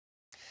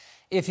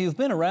If you've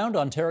been around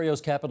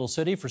Ontario's capital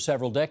city for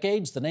several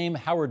decades, the name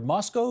Howard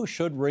Moscoe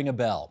should ring a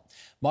bell.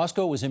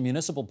 Moscoe was in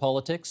municipal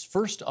politics,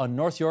 first on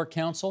North York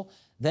Council,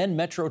 then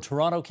Metro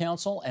Toronto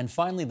Council, and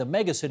finally the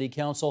Megacity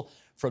Council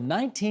from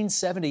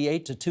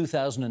 1978 to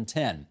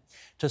 2010.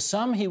 To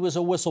some, he was a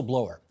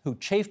whistleblower who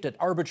chafed at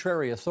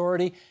arbitrary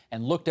authority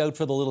and looked out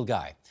for the little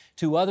guy.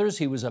 To others,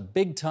 he was a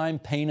big-time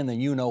pain in the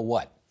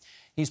you-know-what.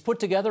 He's put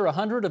together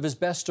 100 of his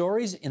best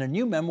stories in a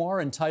new memoir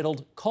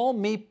entitled Call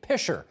Me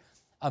Pisher,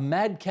 a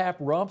madcap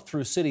romp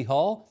through City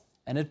Hall,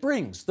 and it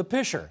brings the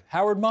Pisher,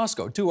 Howard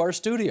Moscoe, to our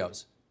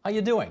studios. How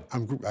you doing?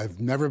 I've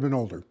never been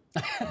older.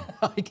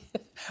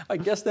 I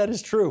guess that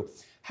is true.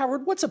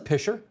 Howard, what's a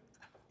Pisher?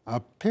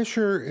 A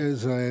Pisher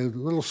is a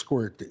little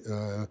squirt.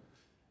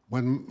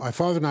 When my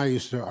father and I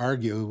used to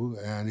argue,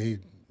 and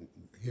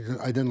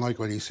I didn't like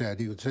what he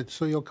said, he would say,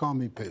 "So you'll call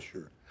me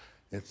Pisher."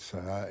 It's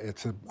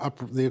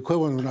the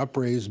equivalent of an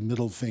upraised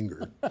middle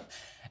finger.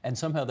 And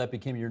somehow that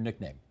became your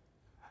nickname.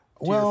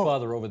 To your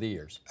father over the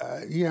years.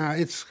 Yeah,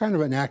 it's kind of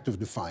an act of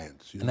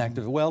defiance. An act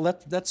of, well,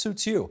 that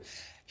suits you.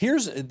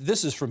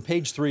 This is from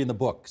page 3 in the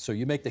book, so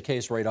you make the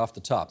case right off the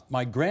top.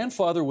 My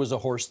grandfather was a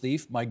horse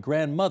thief, my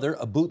grandmother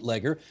a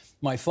bootlegger,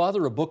 my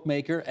father a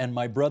bookmaker, and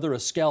my brother a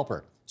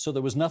scalper. So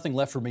there was nothing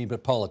left for me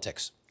but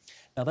politics.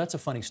 Now that's a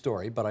funny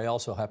story, but I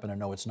also happen to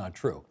know it's not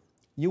true.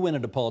 You went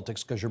into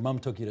politics because your mom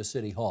took you to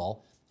City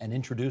Hall and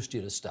introduced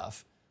you to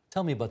stuff.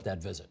 Tell me about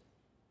that visit.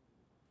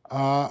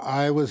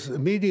 I was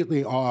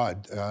immediately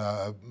awed,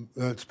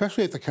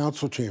 especially at the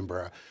council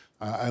chamber.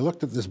 I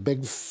looked at this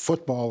big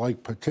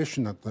football-like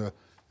petition at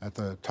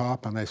the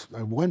top, and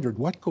I wondered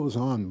what goes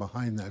on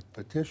behind that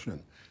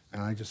petition,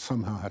 and I just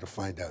somehow had to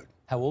find out.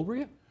 How old were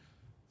you?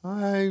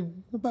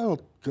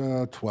 About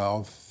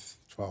 12,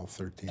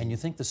 13. And you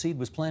think the seed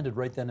was planted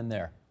right then and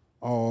there?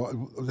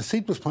 Oh, the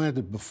seed was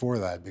planted before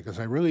that because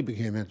I really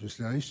became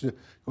interested. I used to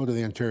go to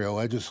the Ontario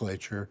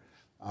legislature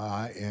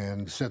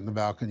and sit in the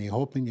balcony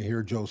hoping to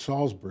hear Joe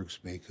Salzberg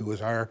speak, who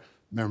was our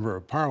member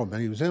of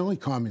parliament. He was the only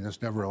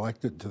communist ever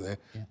elected to the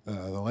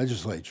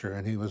legislature,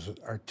 and he was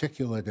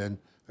articulate in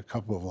a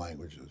couple of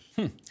languages.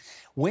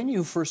 When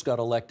you first got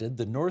elected,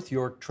 the North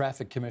York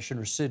Traffic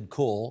Commissioner, Sid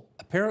Cole,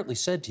 apparently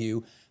said to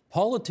you,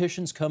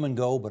 "Politicians come and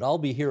go, but I'll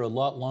be here a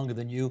lot longer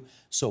than you,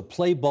 so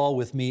play ball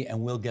with me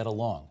and we'll get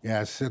along."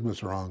 Yeah, Sid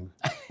was wrong.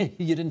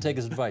 You didn't take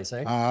his advice,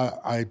 eh?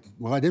 I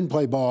didn't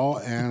play ball,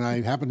 and I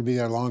happened to be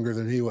there longer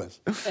than he was.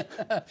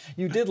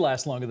 You did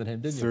last longer than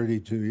him, didn't you?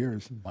 32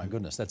 years. My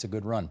goodness, that's a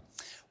good run.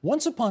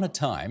 Once upon a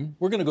time,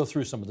 we're going to go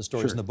through some of the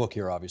stories in the book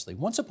here, obviously.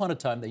 Once upon a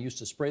time, they used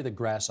to spray the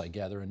grass, I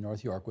gather, in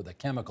North York with a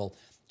chemical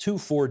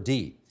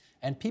 2,4-D,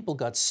 and people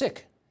got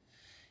sick.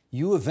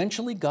 You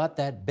eventually got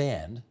that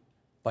banned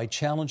by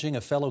challenging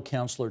a fellow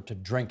councillor to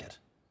drink it.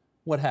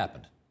 What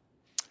happened?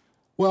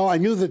 Well, I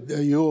knew that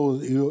Ewell,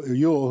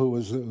 who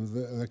was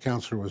the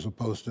councillor, was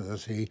opposed to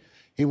this.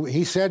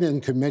 He said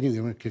in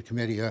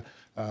committee,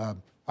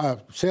 a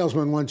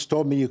salesman once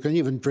told me you can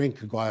even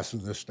drink a glass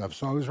of this stuff.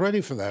 So I was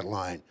ready for that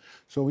line.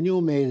 So when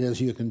Ewell made his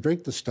 "you can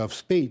drink the stuff"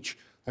 speech,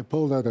 I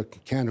pulled out a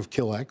can of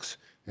Killex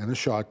and a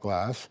shot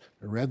glass.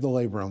 I read the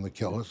label on the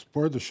Killex,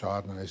 poured the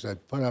shot, and I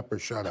said, "Put up or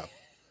shut up."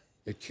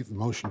 The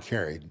motion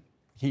carried.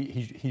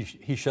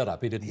 He shut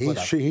up. He didn't put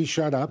up. He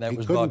shut up. That he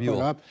was couldn't Bob put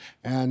Ewell. up.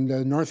 And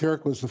North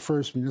York was the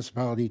first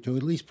municipality to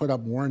at least put up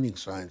warning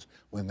signs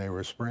when they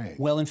were spraying.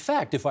 Well, in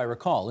fact, if I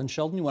recall, and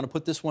Sheldon, you want to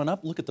put this one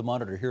up? Look at the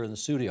monitor here in the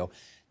studio.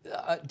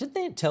 Didn't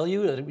they tell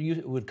you that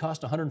it would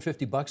cost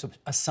 $150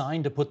 a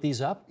sign to put these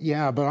up?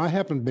 Yeah, but I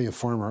happen to be a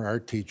former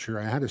art teacher.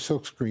 I had a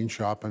silkscreen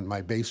shop in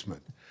my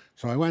basement.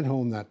 So I went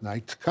home that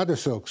night, cut a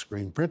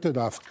silkscreen, printed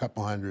off a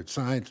couple hundred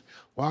signs,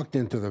 walked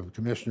into the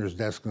commissioner's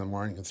desk in the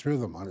morning and threw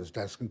them on his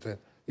desk and said,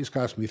 "These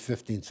cost me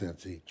 15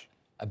 cents each."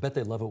 I bet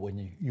they love it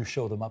when you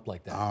show them up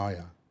like that. Oh,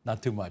 yeah.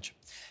 Not too much.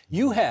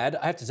 You had,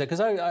 I have to say, because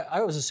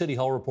I was a City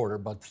Hall reporter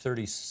about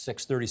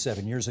 36,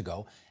 37 years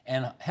ago,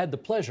 and had the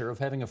pleasure of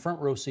having a front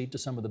row seat to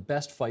some of the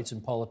best fights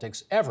in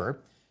politics ever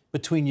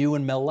between you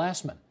and Mel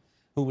Lastman,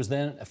 who was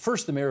then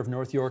first the mayor of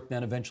North York,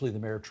 then eventually the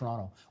mayor of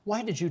Toronto.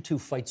 Why did you two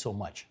fight so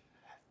much?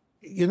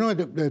 You know,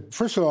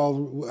 first of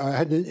all, I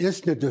had an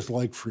instant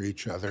dislike for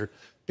each other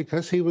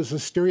because he was a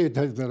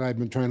stereotype that I've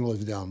been trying to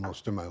live down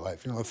most of my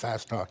life, you know, a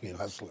fast-talking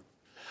hustler.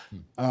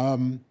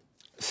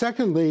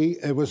 Secondly,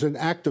 it was an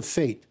act of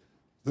fate.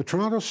 The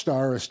Toronto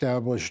Star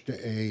established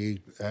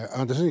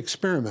as an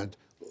experiment,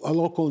 a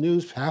local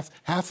news,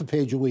 half a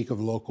page a week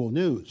of local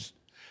news.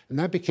 And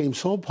that became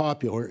so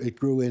popular, it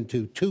grew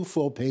into 2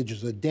 full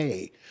pages a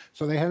day.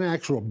 So they had an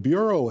actual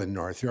bureau in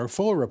North York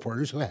full of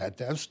reporters who had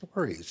to have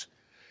stories.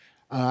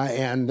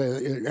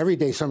 Every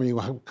day somebody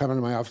would come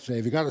into my office and say,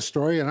 "Have you got a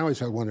story?" And I always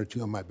had 1 or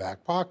 2 in my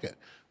back pocket.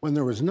 When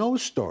there was no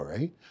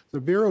story,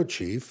 the bureau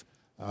chief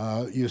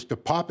used to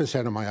pop his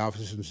head in my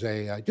office and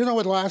say, "Do you know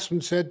what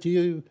Lastman said to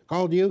you,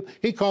 called you?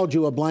 He called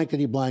you a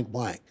blankety blank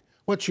blank.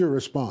 What's your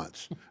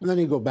response?" And then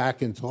he'd go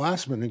back into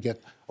Lastman and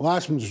get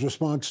Lastman's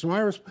response to my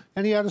response,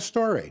 and he had a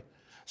story.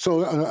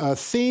 So a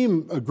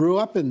theme grew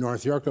up in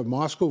North York of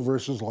Moscow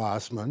versus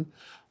Lastman.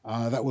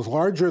 that was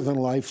larger than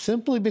life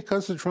simply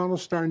because the Toronto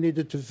Star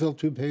needed to fill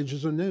 2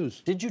 pages of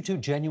news. Did you two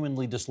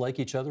genuinely dislike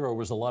each other, or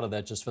was a lot of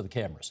that just for the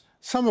cameras?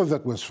 Some of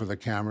it was for the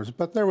cameras,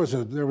 but there was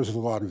a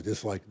lot of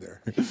dislike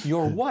there.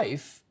 Your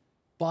wife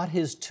bought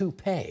his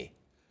toupee.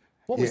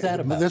 What was that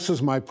about? This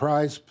is my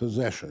prized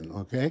possession,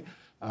 okay?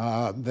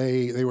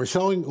 They were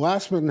selling,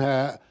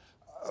 Glassman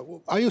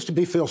I used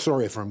to feel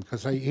sorry for him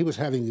because he was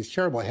having these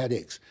terrible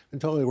headaches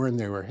until they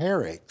were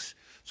hair aches.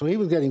 So he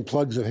was getting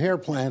plugs of hair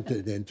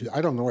planted into,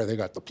 I don't know where they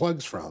got the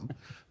plugs from,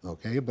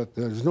 okay? But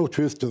there's no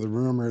truth to the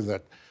rumor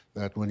that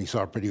when he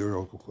saw a pretty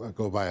girl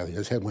go by,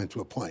 his head went to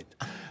a point.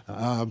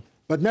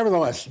 But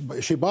nevertheless,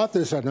 she bought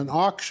this at an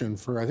auction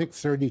for, I think,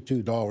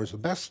 $32, the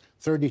best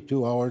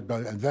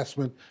 $32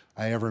 investment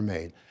I ever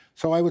made.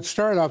 So I would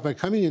start off by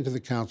coming into the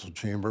council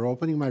chamber,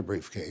 opening my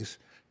briefcase,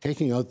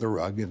 taking out the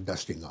rug and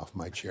dusting off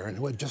my chair, and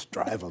it would just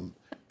drive them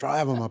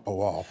up a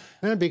wall.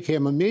 Then it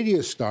became a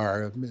media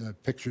star,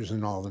 pictures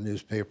in all the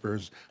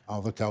newspapers,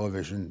 all the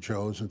television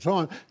shows, and so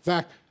on. In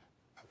fact,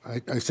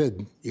 I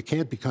said, you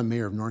can't become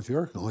mayor of North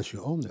York unless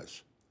you own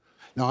this.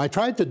 Now, I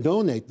tried to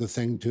donate the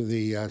thing to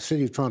the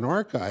City of Toronto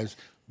Archives,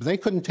 but they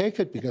couldn't take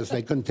it because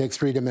they couldn't take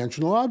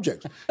three-dimensional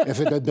objects. If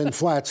it had been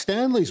Flat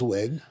Stanley's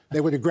wig, they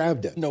would have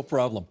grabbed it. No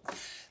problem.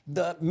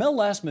 Mel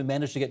Lastman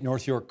managed to get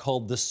North York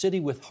called the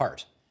city with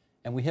heart.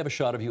 And we have a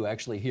shot of you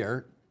actually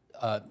here.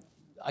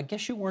 I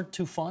guess you weren't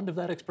too fond of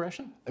that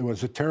expression? It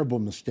was a terrible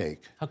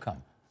mistake. How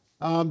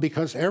come?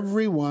 Because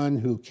everyone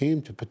who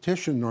came to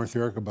petition North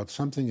York about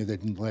something they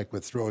didn't like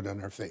would throw it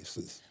on our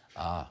faces.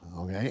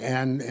 Okay,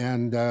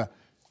 and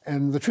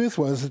the truth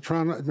was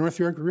that North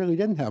York really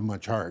didn't have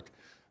much heart.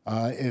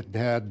 It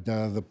had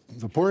the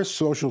poorest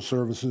social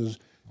services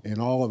in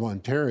all of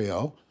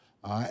Ontario,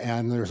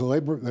 and there's a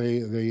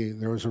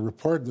there was a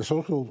report. The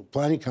Social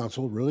Planning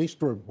Council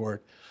released a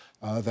report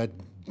that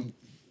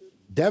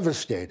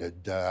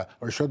devastated,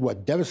 or showed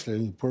what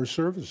devastating poor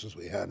services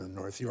we had in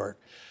North York.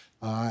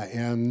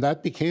 And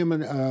that became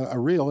a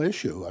real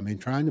issue. I mean,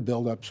 trying to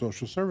build up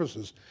social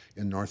services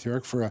in North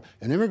York for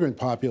an immigrant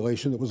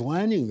population that was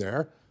landing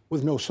there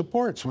with no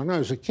supports. When I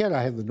was a kid,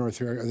 I had the North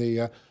York,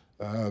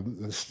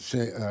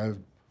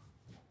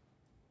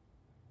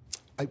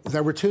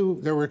 there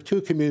were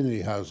two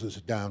community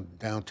houses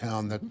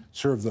downtown that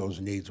served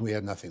those needs. We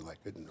had nothing like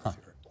it in North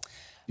York.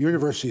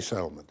 University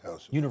Settlement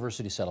House.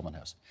 University Settlement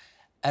House.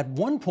 At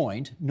one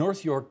point,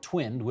 North York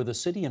twinned with a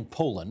city in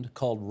Poland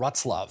called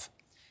Wrocław.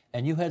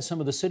 And you had some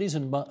of the cities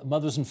and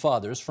mothers and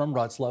fathers from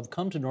Wrocław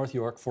come to North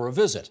York for a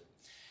visit.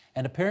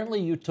 And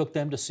apparently you took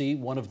them to see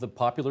one of the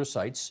popular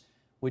sites,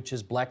 which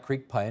is Black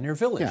Creek Pioneer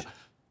Village. Yeah.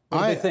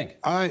 What did they think?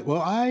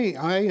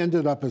 I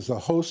ended up as the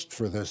host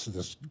for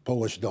this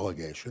Polish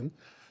delegation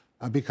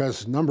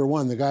because, number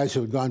one, the guys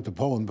who had gone to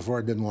Poland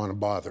before didn't want to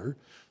bother.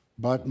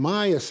 But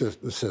my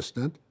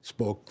assistant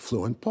spoke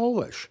fluent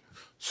Polish.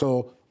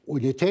 So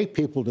when you take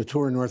people to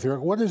tour North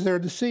York, what is there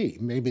to see?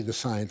 Maybe the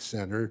Science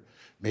Center,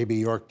 maybe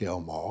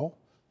Yorkdale Mall.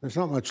 There's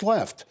not much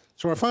left.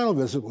 So our final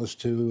visit was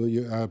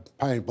to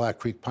Black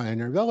Creek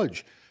Pioneer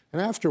Village.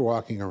 And after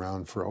walking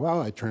around for a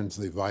while, I turned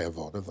to the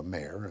Voivoda, the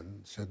mayor,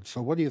 and said,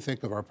 so what do you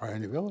think of our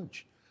Pioneer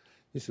Village?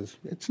 He says,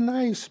 it's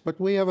nice, but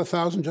we have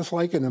 1,000 just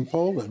like it in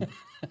Poland.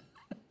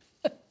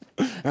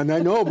 And I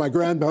know my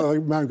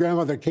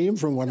grandmother came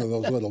from one of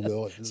those little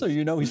villages. So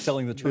you know he's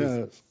telling the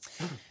truth.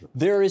 Yes.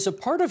 There is a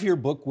part of your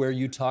book where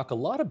you talk a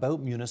lot about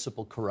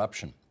municipal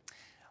corruption.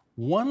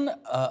 One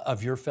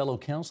of your fellow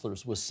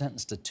councillors was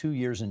sentenced to 2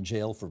 years in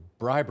jail for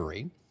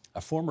bribery.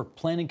 A former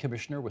planning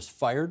commissioner was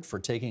fired for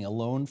taking a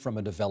loan from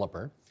a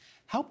developer.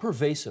 How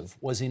pervasive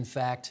was, in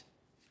fact,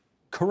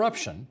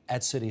 corruption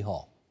at City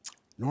Hall?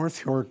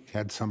 North York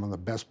had some of the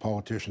best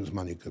politicians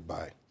money could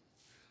buy.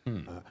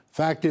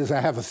 Fact is,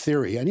 I have a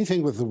theory.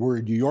 Anything with the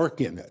word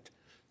York in it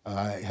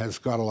has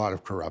got a lot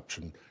of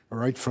corruption,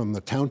 right from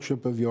the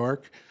township of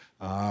York,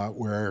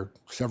 where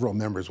several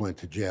members went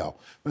to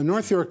jail. In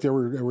North York, there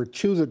were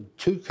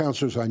two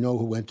councillors I know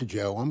who went to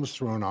jail. One was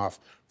thrown off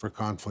for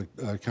council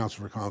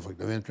for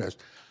conflict of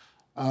interest.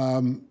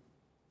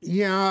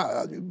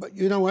 Yeah, but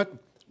you know what?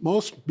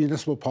 Most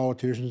municipal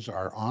politicians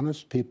are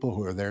honest people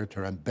who are there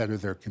to better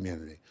their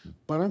community.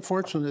 But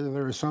unfortunately,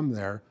 there are some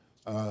there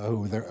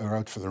who are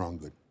out for their own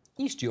good.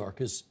 East York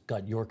has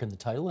got York in the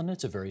title, and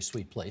it's a very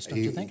sweet place, don't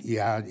you think?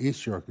 Yeah,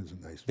 East York is a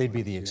nice They'd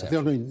place. be the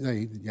exception.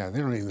 They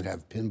don't even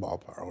have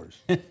pinball parlors.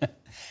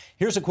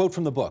 Here's a quote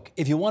from the book.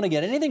 If you want to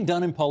get anything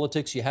done in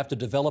politics, you have to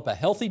develop a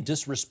healthy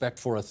disrespect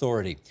for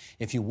authority.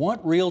 If you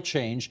want real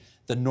change,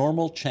 the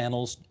normal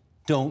channels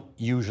don't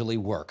usually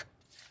work.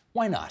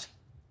 Why not?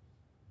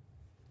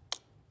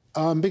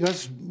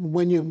 Because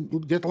when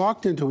you get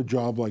locked into a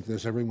job like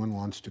this, everyone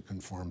wants to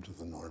conform to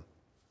the norm.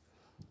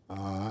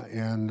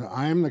 And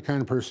I'm the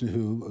kind of person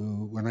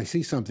who, when I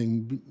see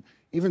something,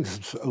 even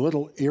a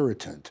little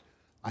irritant,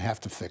 I have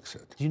to fix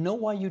it. Do you know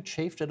why you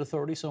chafed at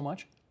authority so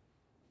much?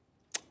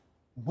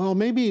 Well,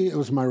 maybe it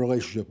was my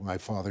relationship with my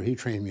father. He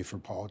trained me for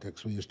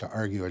politics. We used to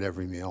argue at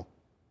every meal.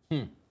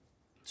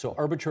 So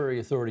arbitrary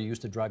authority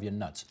used to drive you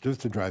nuts.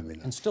 Just to drive me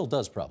nuts. And still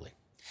does, probably.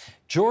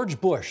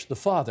 George Bush, the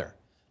father,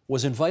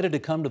 was invited to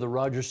come to the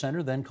Rogers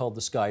Center, then called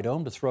the Sky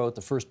Dome, to throw out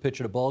the first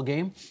pitch at a ball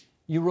game.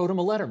 You wrote him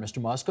a letter,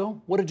 Mr.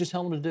 Moscoe. What did you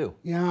tell him to do?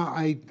 Yeah,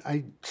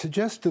 I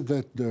suggested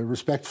that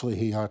respectfully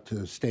he ought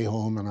to stay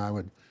home, and I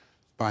would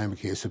buy him a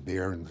case of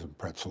beer and some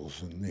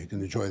pretzels, and he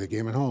can enjoy the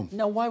game at home.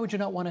 Now, why would you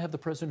not want to have the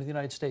President of the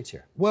United States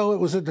here? Well, it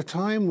was at the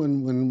time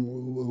when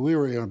we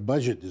were in a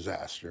budget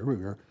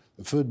disaster.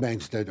 The food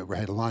banks had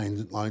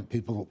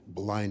people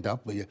lined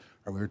up. We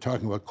were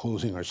talking about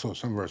closing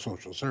some of our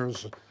social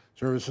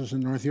services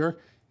in North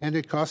York, and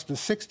it cost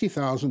us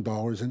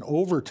 $60,000 in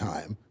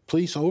overtime,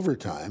 police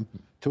overtime,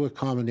 to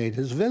accommodate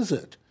his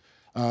visit.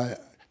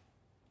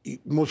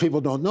 Most people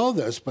don't know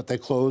this, but they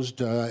closed,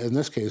 in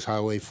this case,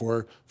 Highway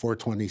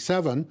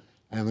 427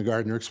 and the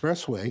Gardner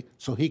Expressway,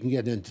 so he can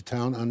get into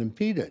town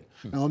unimpeded.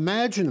 Now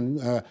imagine,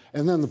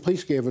 and then the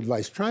police gave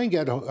advice, try and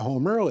get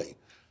home early.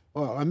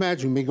 Well,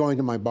 imagine me going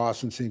to my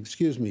boss and saying,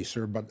 excuse me,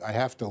 sir, but I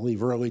have to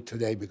leave early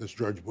today because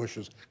George Bush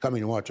is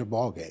coming to watch a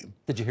ball game.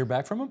 Did you hear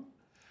back from him?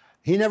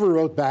 He never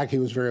wrote back. He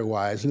was very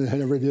wise, and I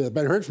never did that.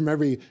 But I heard from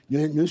every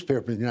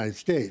newspaper in the United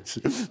States.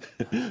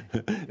 And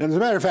as a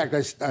matter of fact,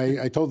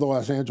 I told the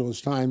Los Angeles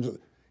Times,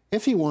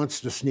 if he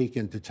wants to sneak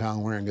into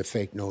town wearing a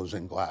fake nose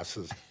and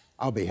glasses,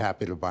 I'll be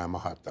happy to buy him a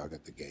hot dog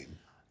at the game.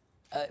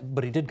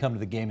 But he did come to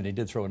the game, and he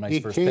did throw a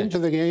nice first pitch. He came to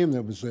the game.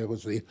 It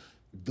was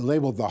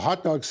labeled the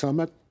Hot Dog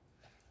Summit,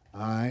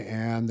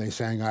 and they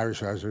sang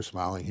Irish Eyes Are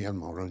Smiling, he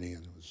and Mulroney,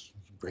 and it was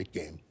a great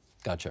game.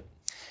 Gotcha.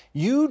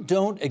 You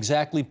don't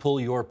exactly pull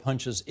your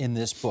punches in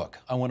this book.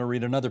 I want to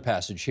read another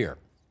passage here.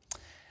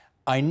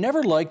 I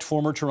never liked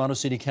former Toronto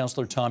City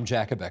Councillor Tom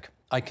Jakubik.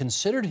 I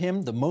considered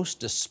him the most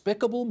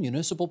despicable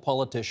municipal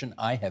politician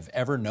I have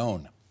ever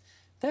known.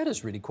 That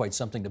is really quite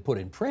something to put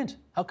in print.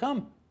 How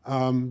come?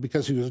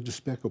 Because he was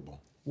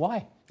despicable.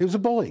 Why? He was a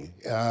bully,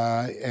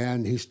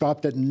 and he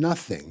stopped at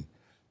nothing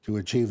to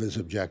achieve his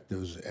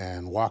objectives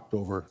and walked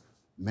over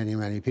many,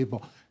 many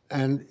people.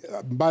 And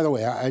by the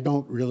way, I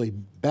don't really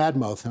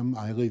badmouth him.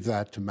 I leave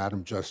that to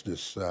Madam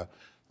Justice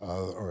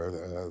or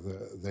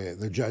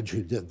the judge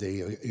who did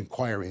the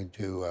inquiry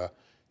into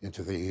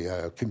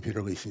the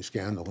computer leasing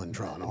scandal in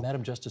Toronto.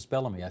 Madam Justice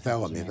Bellamy, I think.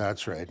 Bellamy,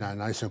 that's right.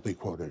 And I simply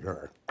quoted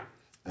her.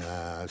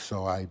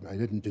 So I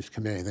didn't just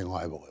commit anything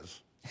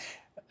libelous.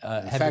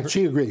 In fact,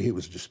 she agreed he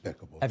was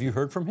despicable. Have you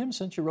heard from him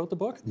since you wrote the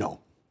book? No.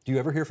 Do you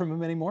ever hear from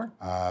him anymore?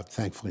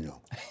 Thankfully, no.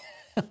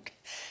 Okay.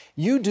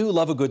 You do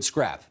love a good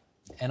scrap.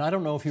 And I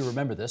don't know if you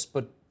remember this,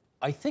 but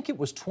I think it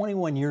was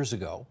 21 years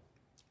ago,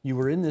 you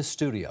were in this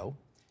studio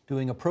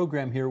doing a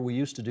program here we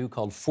used to do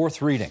called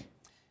Fourth Reading,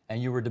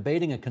 and you were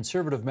debating a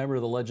conservative member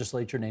of the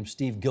legislature named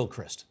Steve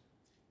Gilchrist.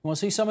 You want to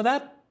see some of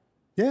that?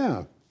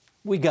 Yeah.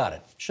 We got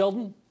it.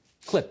 Sheldon,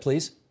 clip,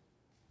 please.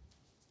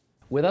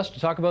 With us to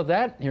talk about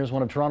that, here's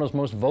one of Toronto's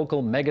most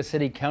vocal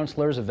megacity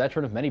councillors, a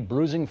veteran of many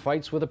bruising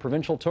fights with the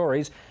provincial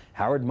Tories,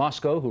 Howard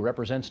Moscoe, who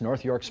represents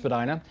North York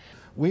Spadina.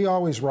 We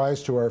always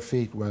rise to our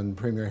feet when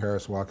Premier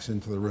Harris walks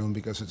into the room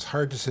because it's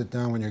hard to sit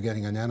down when you're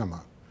getting an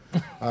enema.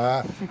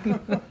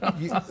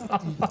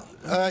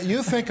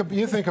 You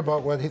think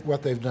about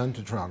what they've done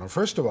to Toronto.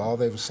 First of all,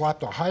 they've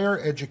slapped a higher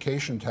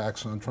education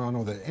tax on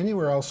Toronto than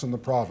anywhere else in the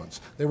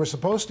province. They were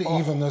supposed to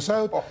even this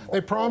out.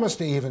 They promised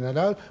to even it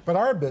out, but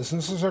our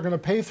businesses are going to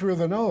pay through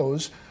the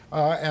nose,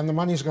 and the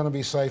money's going to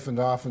be siphoned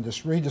off and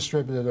just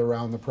redistributed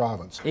around the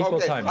province. Equal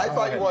time. I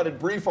thought you wanted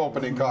brief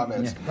opening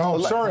comments. Yeah. Oh,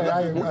 sorry,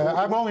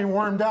 I'm only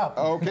warmed up.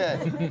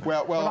 Okay.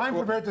 Well, but I'm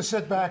prepared to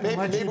sit back and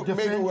let you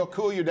defend. Maybe we'll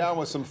cool you down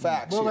with some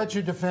facts. We'll let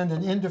you defend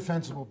an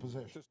indefensible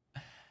position.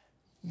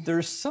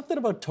 There's something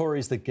about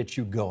Tories that gets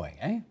you going,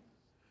 eh?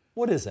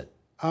 What is it?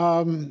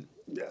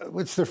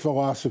 It's their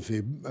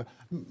philosophy.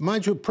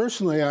 Mind you,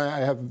 personally,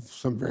 I have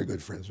some very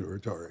good friends who are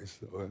Tories.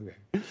 So, okay.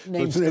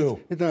 Names who?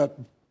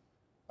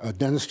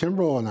 Dennis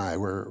Kimbrough and I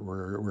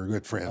were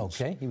good friends.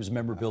 Okay, he was a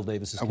member of Bill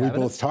Davis's cabinet. We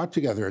both taught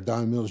together at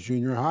Don Mills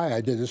Junior High. I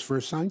did his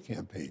first sign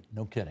campaign.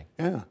 No kidding.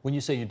 Yeah. When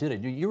you say you did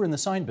it, you were in the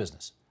sign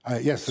business.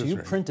 Yes, so that's you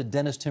right. printed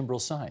Dennis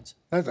Timbrell's signs.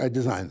 I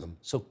designed them.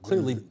 So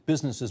clearly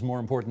business is more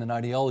important than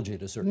ideology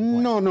at a certain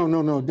point.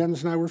 No.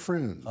 Dennis and I were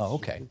friends. Oh,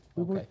 okay.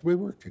 We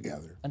worked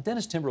together. And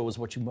Dennis Timbrell was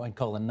what you might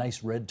call a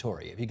nice red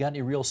Tory. Have you got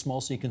any real small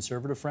C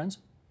conservative friends?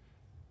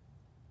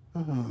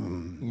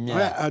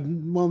 Well,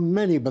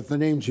 many, but the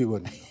names you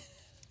wouldn't know.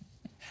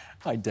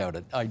 I doubt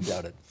it. I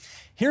doubt it.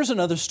 Here's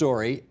another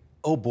story.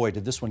 Oh boy,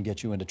 did this one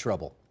get you into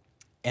trouble.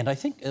 And I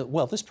think,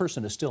 well, this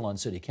person is still on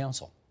city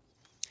council.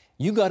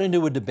 You got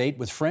into a debate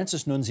with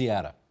Frances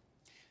Nunziata,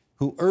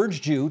 who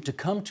urged you to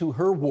come to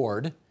her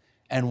ward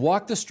and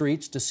walk the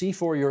streets to see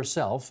for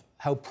yourself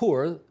how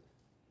poor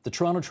the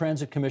Toronto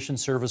Transit Commission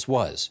service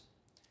was.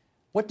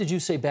 What did you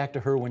say back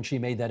to her when she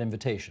made that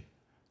invitation?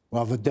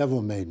 Well, the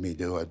devil made me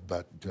do it,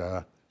 but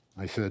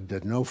I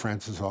said, no,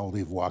 Frances, I'll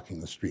leave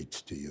walking the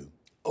streets to you.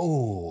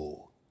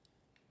 Oh.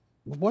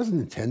 It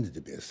wasn't intended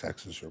to be a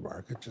sexist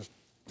remark. It just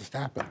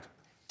happened.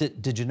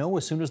 Did you know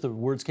as soon as the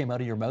words came out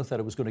of your mouth that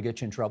it was going to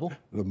get you in trouble?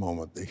 The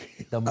moment they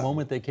came The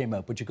moment they came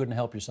out, but you couldn't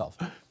help yourself.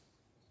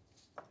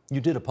 You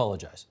did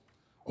apologize.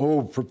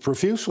 Oh,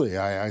 profusely.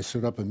 I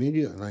stood up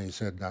immediately and I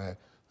said,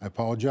 I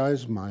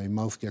apologize. My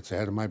mouth gets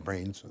ahead of my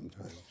brain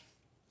sometimes.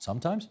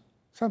 Sometimes?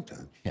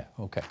 Sometimes. Yeah,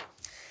 okay.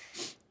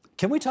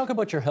 Can we talk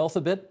about your health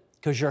a bit?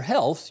 Because your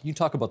health, you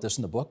talk about this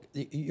in the book,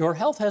 your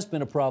health has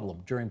been a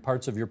problem during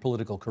parts of your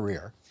political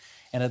career.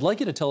 And I'd like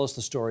you to tell us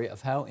the story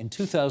of how in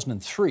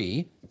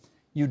 2003,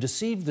 you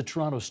deceived the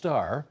Toronto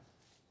Star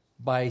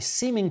by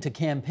seeming to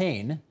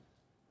campaign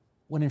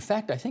when in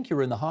fact, I think you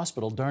were in the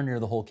hospital darn near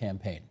the whole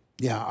campaign.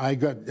 Yeah, I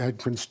had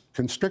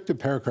constrictive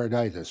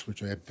pericarditis,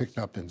 which I had picked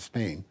up in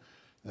Spain.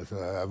 It's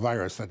a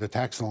virus that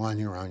attacks the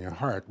lining around your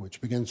heart,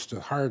 which begins to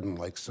harden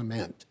like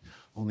cement.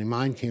 Only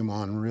mine came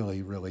on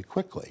really, really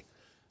quickly.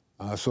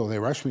 So they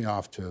rushed me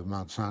off to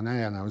Mount Sinai,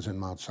 and I was in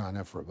Mount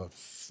Sinai for about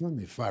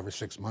maybe 5 or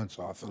 6 months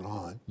off and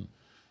on.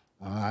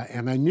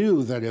 And I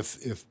knew that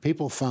if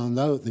people found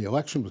out the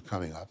election was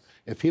coming up,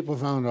 if people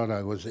found out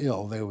I was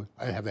ill,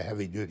 I'd have a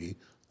heavy-duty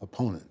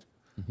opponent.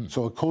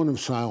 So a cone of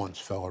silence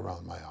fell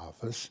around my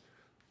office.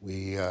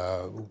 We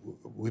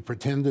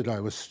pretended I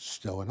was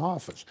still in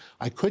office.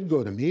 I could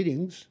go to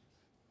meetings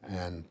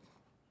and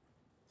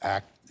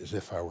act as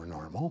if I were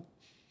normal.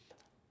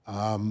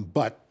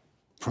 But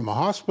from a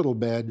hospital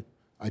bed,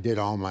 I did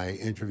all my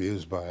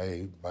interviews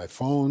by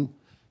phone.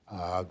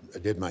 I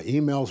did my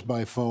emails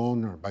by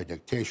phone or by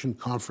dictation,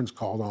 conference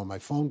called all my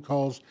phone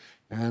calls,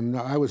 and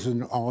I was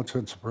in all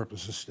intents and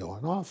purposes still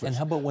in office. And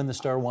how about when the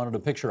Star wanted a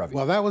picture of you?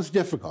 Well, that was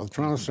difficult. The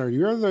Toronto Star,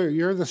 you're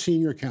the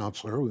senior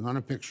counselor. We want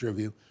a picture of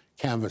you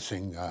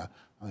canvassing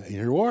in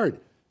your ward.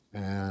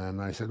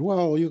 And I said,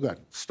 well, you got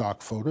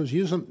stock photos.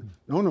 Use them.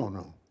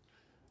 No.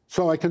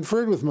 So I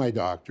conferred with my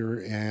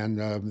doctor, and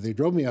they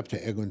drove me up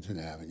to Eglinton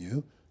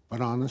Avenue,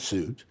 put on a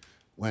suit,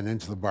 went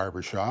into the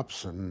barber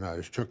shops and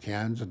shook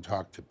hands and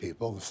talked to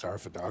people. The Star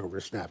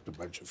photographer snapped a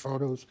bunch of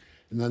photos,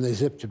 and then they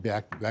zipped it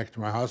back to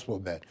my hospital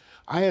bed.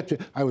 I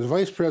was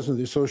vice president of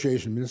the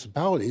Association of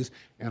Municipalities,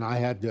 and I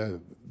had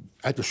to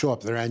show up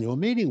at their annual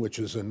meeting, which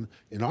is in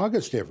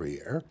August every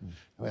year,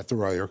 at the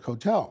Royal York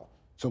Hotel.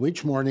 So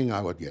each morning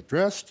I would get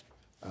dressed,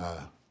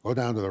 go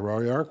down to the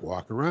Royal York,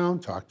 walk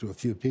around, talk to a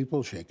few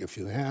people, shake a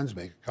few hands,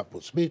 make a couple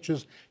of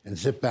speeches, and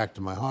zip back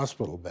to my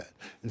hospital bed.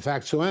 In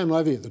fact, Sue Ann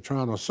Levy at the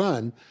Toronto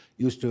Sun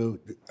used to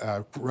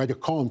write a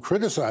column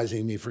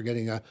criticizing me for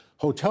getting a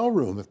hotel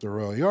room at the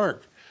Royal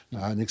York,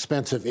 an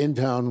expensive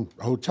in-town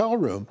hotel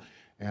room,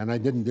 and I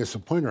didn't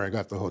disappoint her. I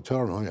got the hotel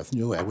room. I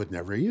knew I would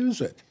never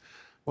use it.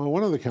 Well,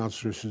 one of the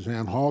councillors,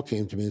 Suzanne Hall,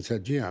 came to me and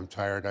said, gee, I'm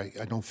tired. I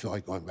don't feel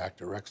like going back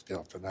to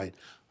Rexdale tonight.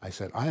 I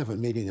said, I have a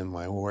meeting in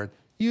my ward.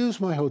 Use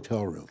my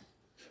hotel room.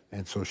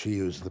 And so she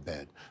used the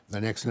bed.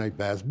 The next night,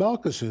 Baz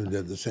Belkacem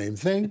did the same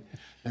thing.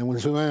 And when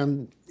Sue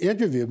Ann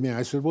interviewed me,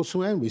 I said, well,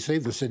 Sue Ann, we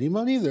saved the city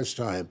money this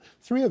time.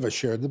 3 of us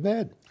shared the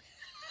bed.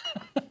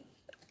 Do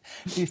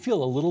you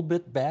feel a little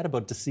bit bad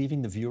about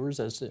deceiving the viewers,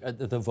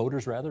 the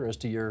voters rather, as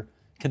to your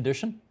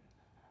condition?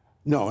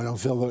 No, I don't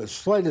feel the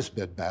slightest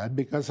bit bad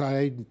because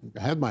I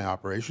had my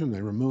operation.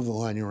 They removed the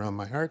lining around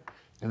my heart,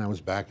 and I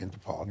was back into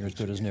politics. You're as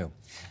good as new.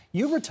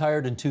 You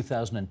retired in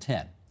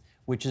 2010,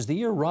 which is the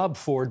year Rob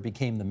Ford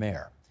became the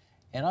mayor.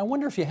 And I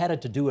wonder if you had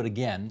it to do it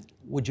again,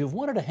 would you have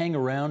wanted to hang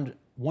around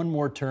one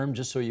more term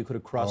just so you could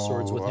have crossed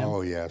swords with him?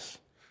 Oh, yes.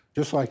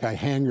 Just like I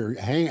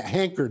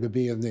hanker to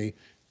be in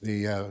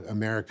the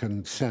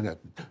American Senate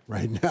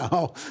right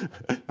now.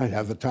 I'd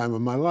have the time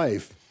of my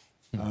life.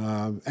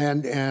 I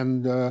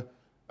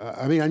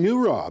mean, I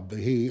knew Rob.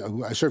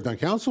 I served on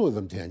council with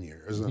him 10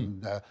 years.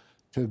 And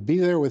to be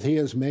there with he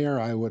as mayor,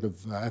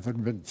 I've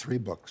written 3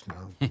 books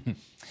now.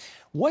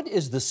 What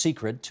is the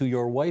secret to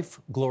your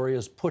wife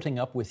Gloria's putting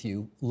up with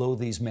you lo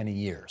these many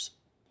years?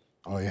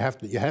 Oh, you have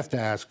to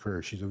ask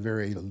her. She's a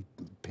very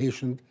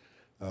patient,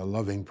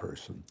 loving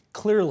person.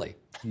 Clearly.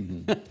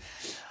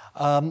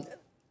 I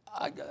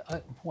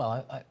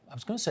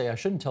was going to say I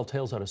shouldn't tell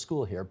tales out of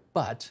school here,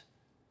 but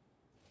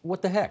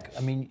what the heck? I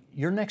mean,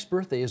 your next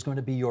birthday is going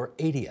to be your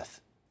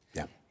 80th.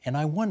 Yeah. And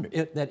I wonder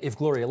if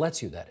Gloria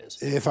lets you, that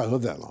is. If I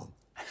live that long.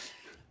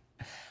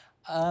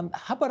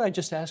 How about I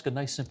just ask a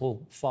nice,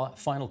 simple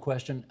final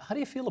question? How do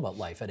you feel about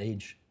life at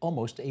age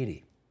almost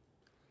 80?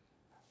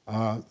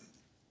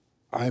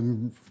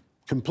 I'm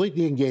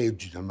completely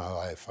engaged in my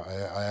life.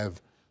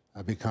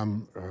 I've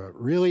become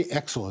really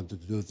excellent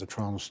at do the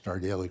Toronto Star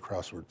Daily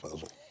crossword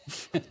puzzle.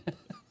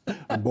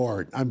 I'm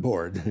bored.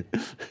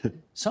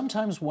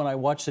 Sometimes when I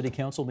watch city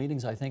council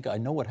meetings, I think I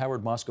know what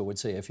Howard Moscoe would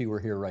say if he were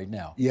here right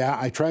now. Yeah,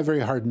 I try very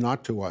hard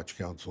not to watch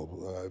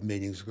council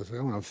meetings because I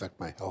don't want to affect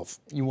my health.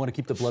 You want to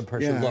keep the blood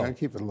pressure low? Yeah, I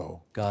keep it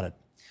low. Got it.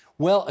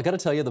 Well, I got to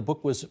tell you, the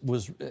book was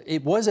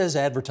as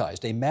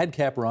advertised, a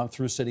madcap romp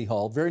through City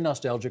Hall. Very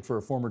nostalgic for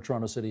a former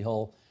Toronto City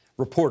Hall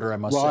reporter, I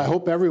must say. Well, I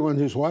hope everyone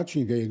who's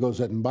watching today goes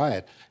out and buy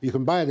it. You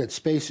can buy it at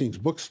Spacing's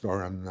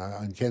bookstore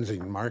on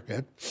Kensington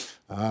Market,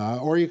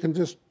 or you can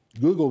just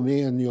Google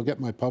me and you'll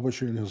get my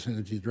publisher and he'll send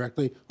it to you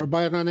directly, or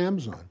buy it on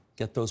Amazon.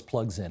 Get those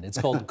plugs in. It's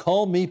called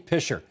Call Me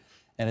Pisher,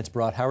 and it's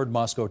brought Howard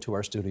Moscoe to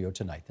our studio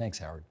tonight. Thanks,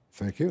 Howard.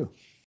 Thank you.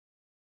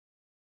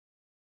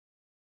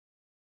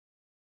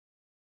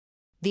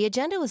 The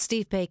Agenda with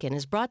Steve Paikin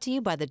is brought to you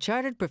by the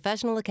Chartered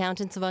Professional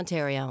Accountants of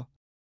Ontario.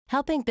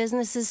 helping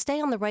businesses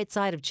stay on the right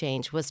side of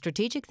change with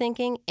strategic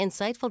thinking,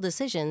 insightful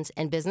decisions,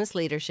 and business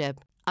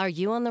leadership. Are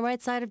you on the right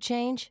side of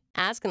change?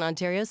 Ask an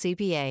Ontario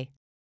CPA.